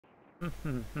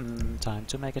Time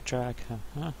to make a track.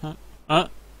 Uh,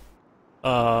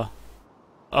 uh,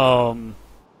 um,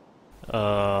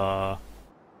 uh,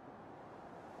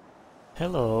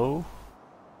 hello.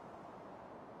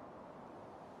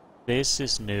 This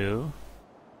is new.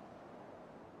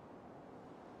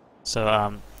 So,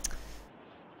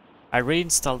 I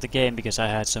reinstalled the game because I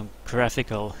had some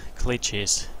graphical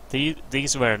glitches.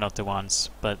 These were not the ones,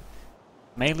 but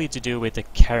mainly to do with the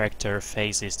character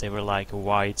faces. They were like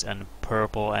white and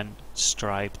purple and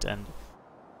striped and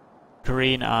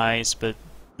green eyes, but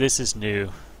this is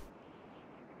new.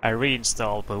 I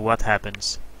reinstalled, but what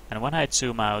happens? And when I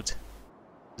zoom out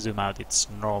it's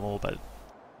normal, but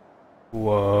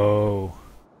whoa.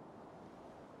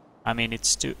 I mean,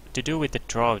 it's to do with the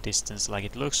draw distance. Like,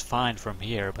 it looks fine from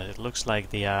here, but it looks like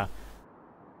the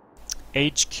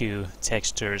HQ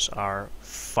textures are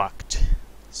fucked.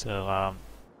 So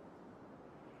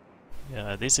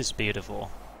yeah, this is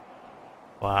beautiful.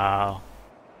 Wow.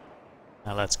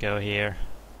 Now let's go here.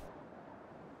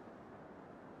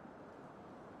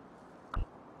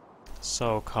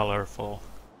 So colorful.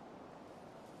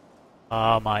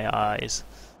 Ah, my eyes.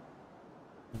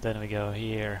 And then we go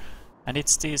here. And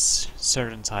it's these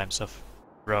certain types of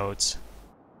roads,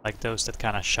 like those that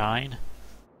kinda shine.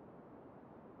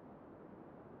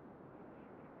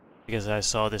 Because I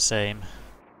saw the same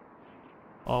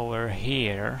over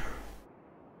here.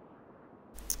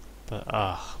 But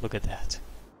look at that.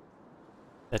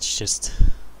 That's just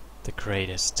the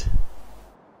greatest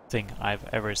thing I've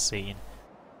ever seen.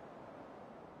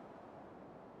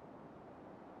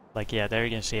 Like, yeah, there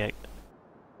you can see it.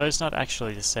 But it's not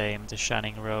actually the same, the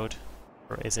shining road.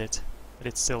 Or is it? But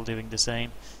it's still doing the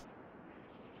same.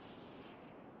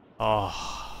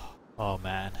 Oh, oh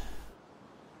man.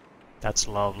 That's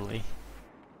lovely.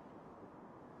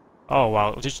 Oh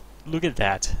wow, just look at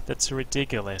that. That's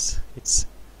ridiculous. It's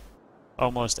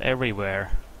almost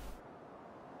everywhere.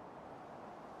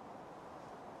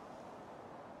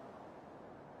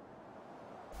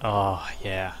 Oh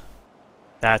yeah.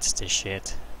 That's the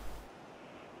shit.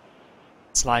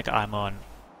 It's like I'm on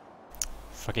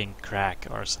fucking crack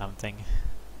or something.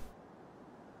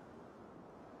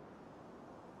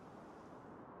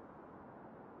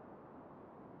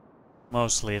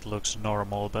 Mostly it looks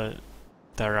normal, but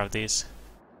there are these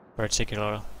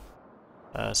particular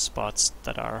spots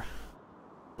that are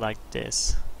like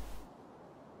this.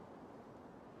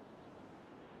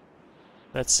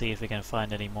 Let's see if we can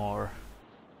find any more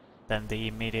than the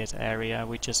immediate area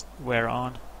we just were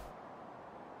on.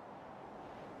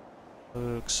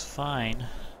 Looks fine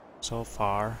so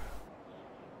far.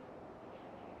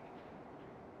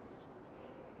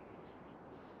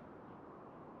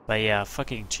 But yeah,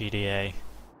 fucking GTA.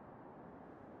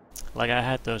 Like, I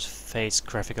had those face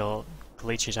graphical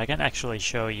glitches. I can actually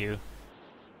show you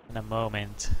in a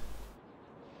moment.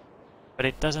 But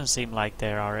it doesn't seem like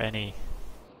there are any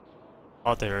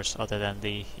others other than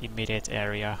the immediate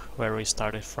area where we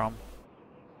started from.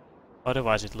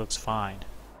 Otherwise it looks fine.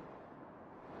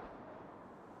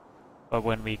 But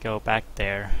when we go back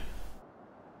there,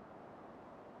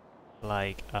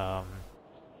 like, where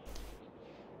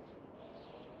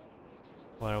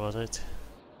was it?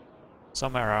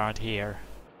 Somewhere around here.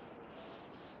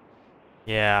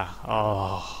 Yeah,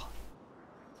 oh,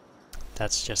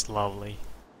 that's just lovely.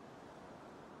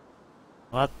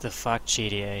 What the fuck,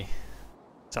 GTA?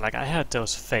 So like, I had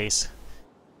those face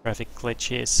graphic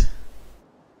glitches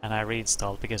and I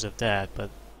reinstalled because of that, but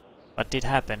what did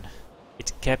happen?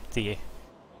 It kept the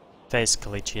face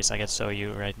glitches. I can show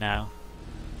you right now.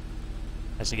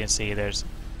 As you can see, there's...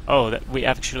 Oh, we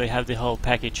actually have the whole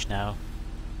package now.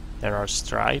 There are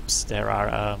stripes, there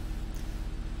are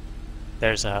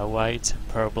there's a white,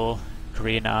 purple,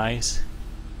 green eyes.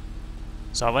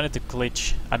 So I wanted to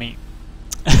glitch, I mean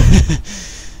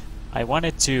I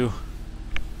wanted to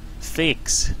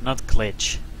fix, not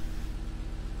glitch.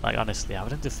 Like, honestly, I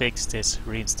wanted to fix this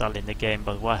reinstalling the game,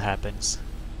 but what happens?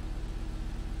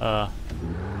 Not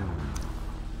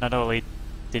only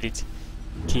did it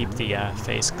keep the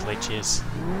face glitches,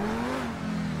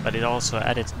 but it also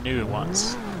added new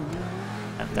ones.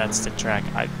 And that's the track.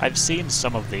 I've seen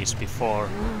some of these before,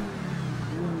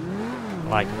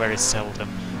 like very seldom,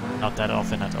 not that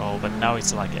often at all, but now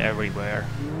it's like everywhere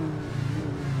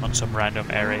on some random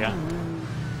area.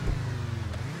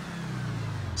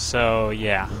 So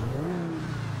yeah,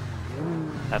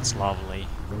 that's lovely.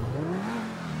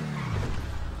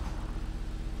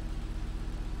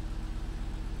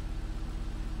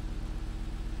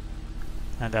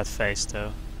 And that face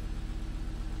though.